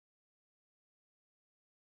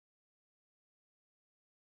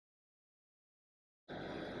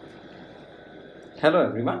Hello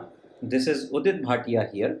everyone, this is Udit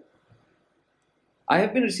Bhatia here. I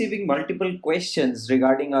have been receiving multiple questions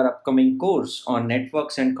regarding our upcoming course on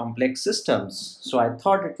networks and complex systems, so I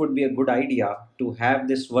thought it would be a good idea to have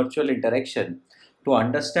this virtual interaction to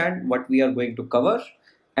understand what we are going to cover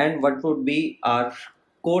and what would be our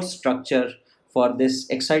course structure for this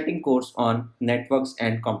exciting course on networks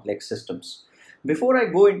and complex systems. Before I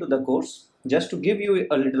go into the course, just to give you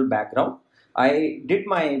a little background, I did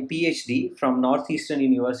my PhD from Northeastern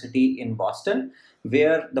University in Boston,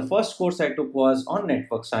 where the first course I took was on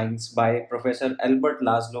network science by Professor Albert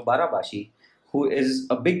Laszlo Barabashi, who is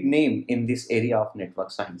a big name in this area of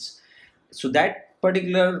network science. So that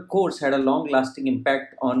particular course had a long lasting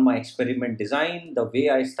impact on my experiment design, the way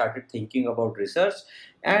I started thinking about research,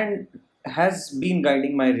 and has been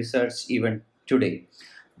guiding my research even today.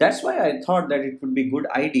 That's why I thought that it would be a good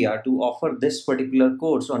idea to offer this particular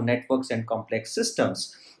course on networks and complex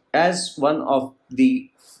systems as one of the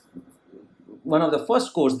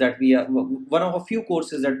first course that we are one of a few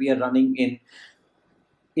courses that we are running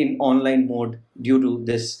in online mode due to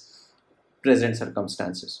this present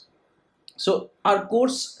circumstances. So our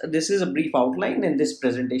course, this is a brief outline. In this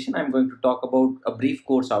presentation I'm going to talk about a brief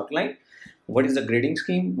course outline. What is the grading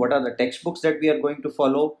scheme, what are the textbooks that we are going to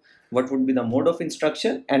follow, what would be the mode of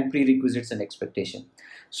instruction, and prerequisites and expectation.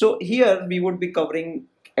 So here we would be covering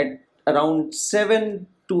at around 7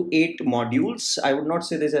 to 8 modules. I would not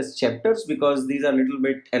say this as chapters because these are a little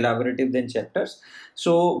bit elaborative than chapters.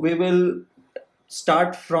 So we will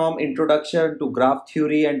start from introduction to graph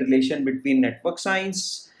theory and relation between network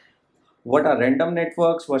science, what are random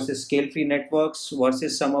networks versus scale-free networks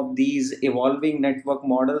versus some of these evolving network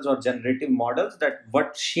models or generative models, that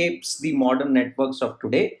what shapes the modern networks of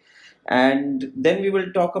today. And then we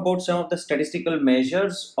will talk about some of the statistical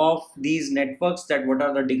measures of these networks, that what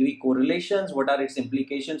are the degree correlations, what are its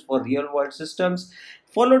implications for real world systems,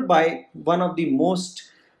 followed by one of the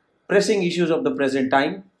most pressing issues of the present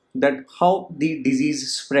time, that how the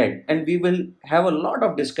disease spread, and we will have a lot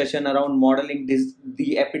of discussion around modeling this,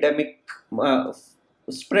 the epidemic uh,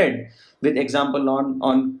 spread with example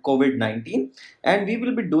on COVID-19. And we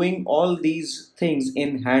will be doing all these things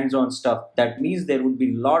in hands-on stuff. That means there would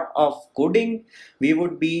be lot of coding, we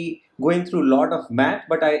would be going through a lot of math,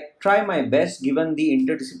 but I try my best, given the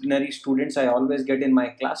interdisciplinary students I always get in my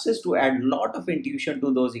classes, to add lot of intuition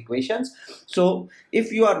to those equations. So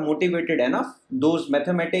if you are motivated enough, those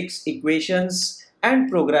mathematics equations and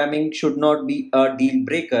programming should not be a deal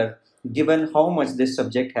breaker given how much this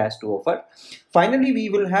subject has to offer. Finally, we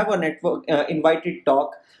will have a network invited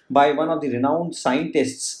talk by one of the renowned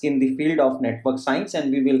scientists in the field of network science,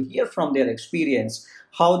 and we will hear from their experience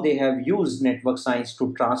how they have used network science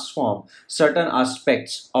to transform certain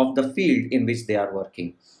aspects of the field in which they are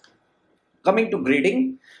working. Coming to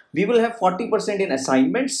grading, we will have 40% in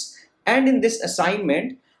assignments, and in this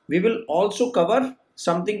assignment we will also cover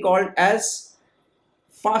something called as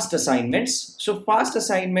fast assignments. So fast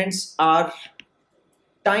assignments are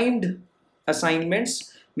timed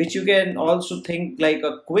assignments, which you can also think like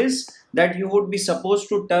a quiz that you would be supposed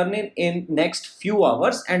to turn in next few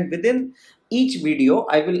hours, and within each video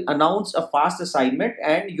I will announce a fast assignment,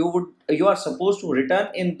 and you are supposed to return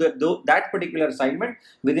in that particular assignment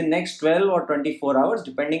within next 12 or 24 hours,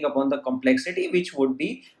 depending upon the complexity, which would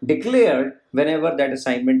be declared whenever that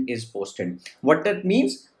assignment is posted. What that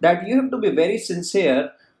means, that you have to be very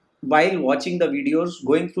sincere while watching the videos,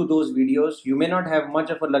 going through those videos. You may not have much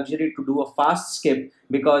of a luxury to do a fast skip,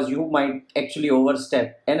 because you might actually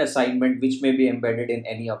overstep an assignment which may be embedded in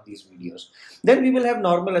any of these videos. Then we will have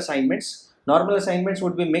normal assignments. Normal assignments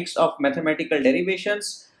would be mix of mathematical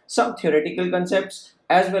derivations, some theoretical concepts,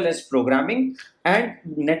 as well as programming and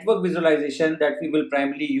network visualization, that we will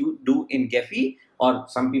primarily do in Gephi, or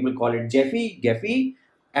some people call it Gephi,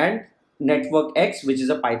 and Network X, which is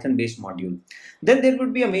a Python based module. Then there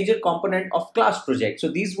would be a major component of class projects.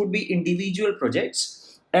 So these would be individual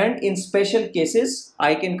projects, and in special cases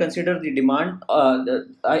I can consider the demand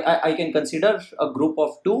I can consider a group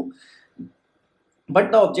of two.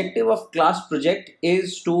 But the objective of class project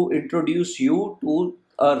is to introduce you to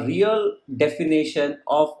a real definition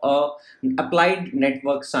of a applied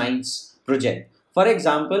network science project. For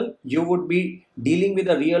example, you would be dealing with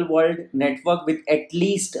a real world network with at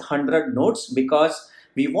least 100 nodes, because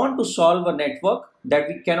we want to solve a network that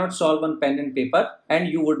we cannot solve on pen and paper, and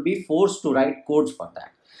you would be forced to write codes for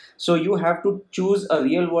that. So you have to choose a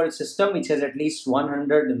real world system which has at least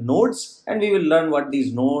 100 nodes, and we will learn what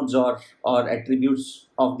these nodes or attributes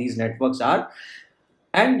of these networks are.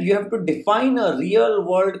 And you have to define a real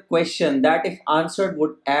world question that if answered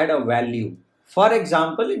would add a value. For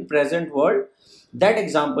example, in present world, that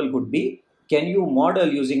example could be, can you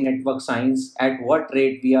model using network science at what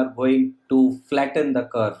rate we are going to flatten the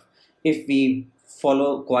curve if we follow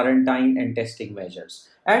quarantine and testing measures,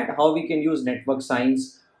 and how we can use network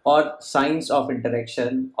science or science of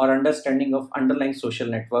interaction or understanding of underlying social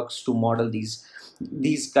networks to model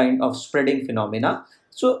these kind of spreading phenomena,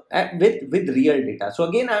 so with real data. So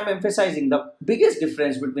again, I am emphasizing the biggest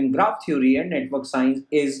difference between graph theory and network science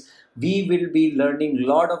is we will be learning a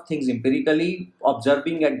lot of things empirically,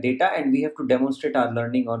 observing at data, and we have to demonstrate our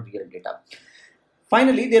learning on real data.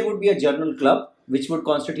 Finally, there would be a journal club which would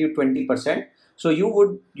constitute 20%. So you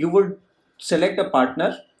would select a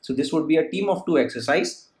partner. So this would be a team of two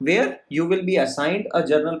exercise where you will be assigned a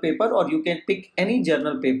journal paper, or you can pick any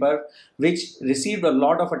journal paper which received a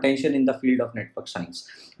lot of attention in the field of network science.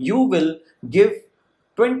 You will give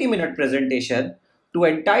 20-minute presentation to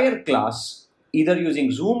entire class, either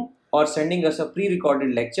using Zoom or sending us a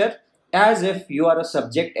pre-recorded lecture, as if you are a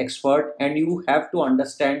subject expert and you have to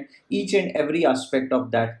understand each and every aspect of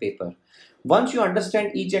that paper. Once you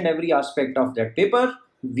understand each and every aspect of that paper,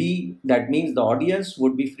 that means the audience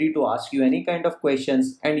would be free to ask you any kind of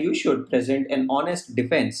questions, and you should present an honest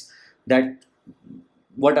defense that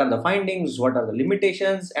what are the findings, what are the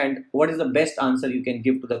limitations, and what is the best answer you can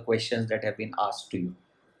give to the questions that have been asked to you.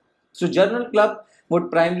 So journal club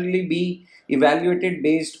would primarily be evaluated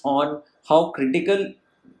based on how critically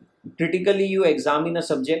you examine a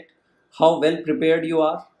subject, how well prepared you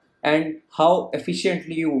are, and how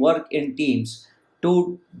efficiently you work in teams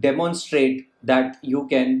to demonstrate that you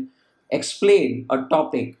can explain a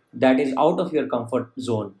topic that is out of your comfort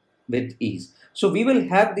zone with ease. So we will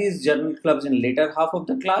have these journal clubs in later half of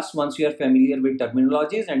the class once you are familiar with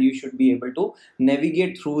terminologies, and you should be able to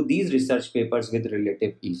navigate through these research papers with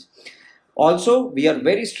relative ease. Also, we are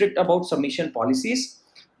very strict about submission policies,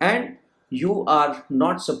 and you are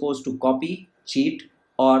not supposed to copy, cheat,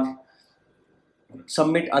 or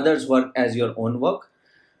submit others' work as your own work.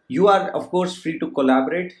 You are, of course, free to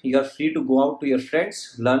collaborate. You are free to go out to your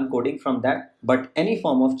friends, learn coding from that, but any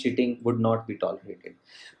form of cheating would not be tolerated.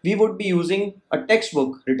 We would be using a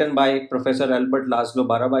textbook written by Professor Albert Laszlo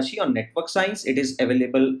Barabashi on network science. It is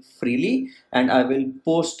available freely, and I will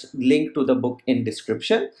post link to the book in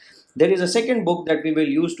description. There is a second book that we will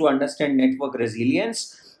use to understand network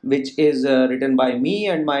resilience, which is written by me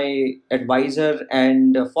and my advisor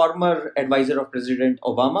and former advisor of President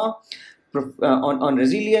Obama on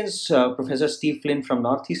resilience, Professor Steve Flynn from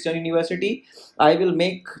Northeastern University. I will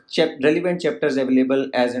make relevant chapters available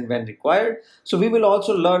as and when required. So we will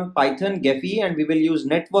also learn Python, Gephi, and we will use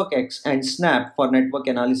NetworkX and Snap for network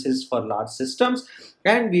analysis for large systems.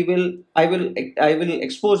 And I will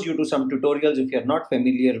expose you to some tutorials if you are not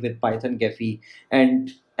familiar with Python, Gephi,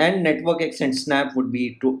 and NetworkX and Snap would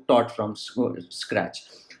be taught from scratch.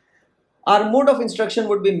 Our mode of instruction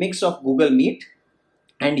would be mix of Google Meet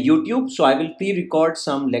and YouTube. So I will pre-record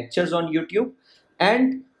some lectures on YouTube,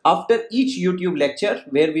 and after each YouTube lecture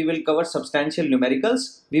where we will cover substantial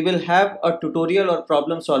numericals, we will have a tutorial or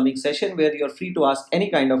problem solving session where you're free to ask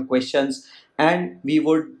any kind of questions, and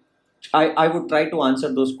I would try to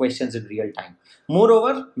answer those questions in real time.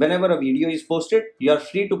 Moreover, whenever a video is posted, you are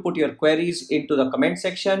free to put your queries into the comment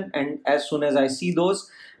section, and as soon as I see those,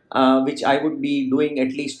 which I would be doing at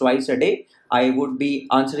least twice a day, I would be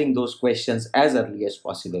answering those questions as early as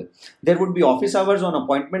possible. There would be office hours on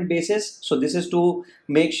appointment basis. So this is to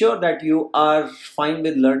make sure that you are fine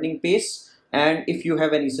with learning pace. And if you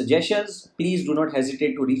have any suggestions, please do not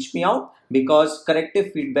hesitate to reach me out, because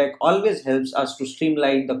corrective feedback always helps us to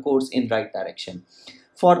streamline the course in right direction.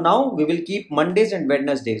 For now, we will keep Mondays and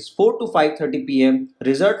Wednesdays 4 to 5:30 p.m.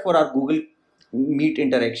 reserved for our Google Meet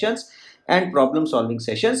interactions and problem solving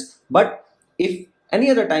sessions. But if any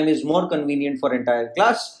other time is more convenient for entire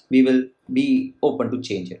class, we will be open to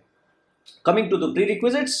change it. Coming to the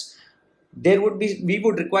prerequisites, we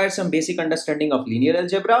would require some basic understanding of linear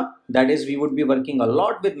algebra. That is, we would be working a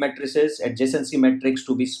lot with matrices, adjacency metrics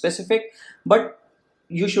to be specific, but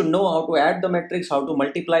you should know how to add the matrix, how to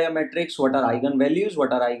multiply a matrix, what are eigenvalues,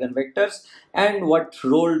 what are eigenvectors, and what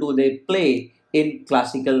role do they play in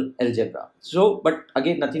classical algebra. So, but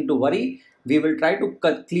again, nothing to worry. We will try to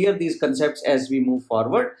clear these concepts as we move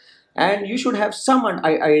forward. And you should have some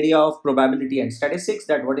idea of probability and statistics,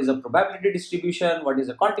 that what is a probability distribution, what is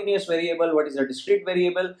a continuous variable, what is a discrete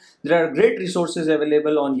variable. There are great resources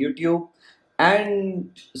available on YouTube and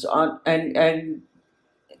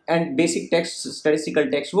basic statistical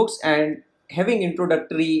textbooks, and having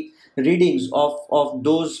introductory readings of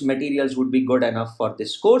those materials would be good enough for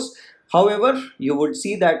this course. However, you would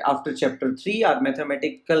see that after chapter 3, our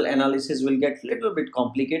mathematical analysis will get a little bit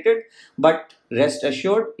complicated, but rest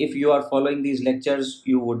assured, if you are following these lectures,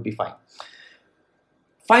 you would be fine.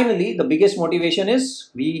 Finally, the biggest motivation is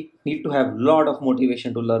we need to have a lot of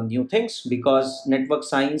motivation to learn new things, because network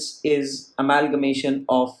science is amalgamation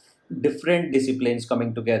of different disciplines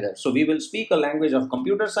coming together. So we will speak a language of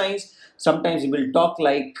computer science, sometimes we will talk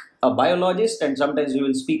like a biologist, and sometimes we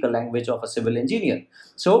will speak a language of a civil engineer.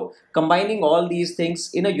 So combining all these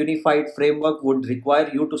things in a unified framework would require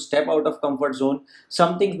you to step out of comfort zone.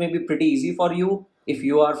 Some things may be pretty easy for you if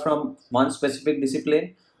you are from one specific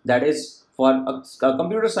discipline. That is, for a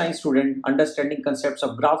computer science student, understanding concepts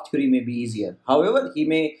of graph theory may be easier. However,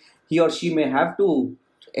 he or she may have to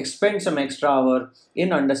expend some extra hour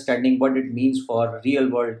in understanding what it means for real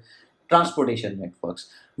world transportation networks.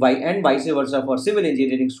 And vice versa for civil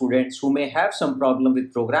engineering students who may have some problem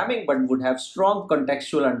with programming but would have strong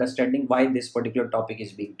contextual understanding why this particular topic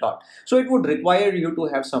is being taught. So it would require you to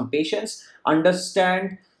have some patience,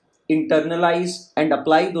 understand, internalize, and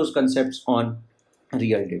apply those concepts on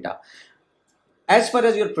real data. As far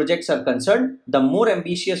as your projects are concerned, the more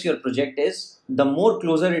ambitious your project is, the more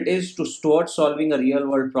closer it is towards solving a real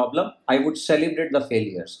world problem, I would celebrate the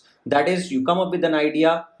failures. That is, you come up with an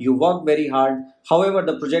idea, you work very hard, however,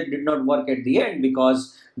 the project did not work at the end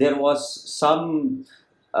because there was some,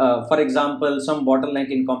 for example, some bottleneck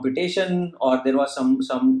in computation, or there was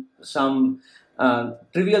some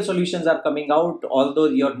trivial solutions are coming out, although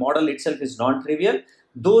your model itself is non-trivial.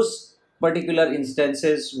 Those particular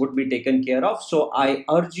instances would be taken care of. So I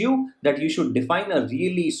urge you that you should define a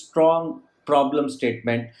really strong problem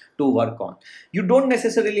statement to work on. You don't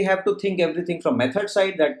necessarily have to think everything from method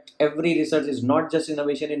side, that every research is not just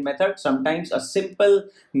innovation in method. Sometimes a simple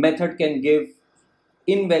method can give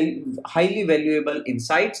highly valuable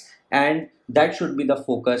insights, and that should be the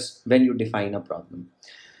focus when you define a problem.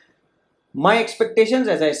 My expectations,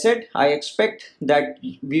 as I said, I expect that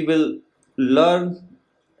we will learn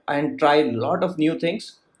and try a lot of new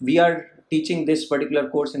things. We are teaching this particular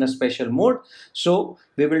course in a special mode, so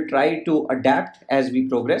we will try to adapt as we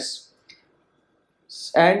progress.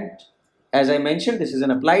 And as I mentioned, this is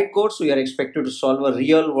an applied course, so you are expected to solve a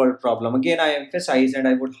real world problem. Again, I emphasize and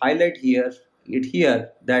I would highlight here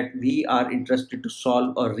that we are interested to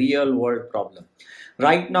solve a real world problem.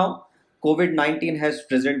 Right now, COVID-19 has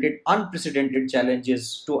presented unprecedented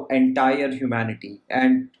challenges to entire humanity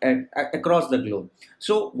and across the globe.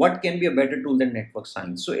 So what can be a better tool than network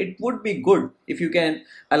science? So it would be good if you can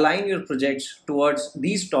align your projects towards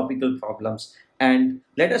these topical problems, and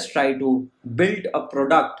let us try to build a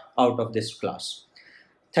product out of this class.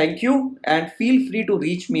 Thank you, and feel free to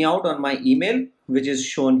reach me out on my email, which is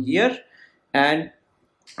shown here, and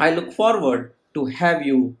I look forward to have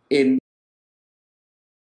you in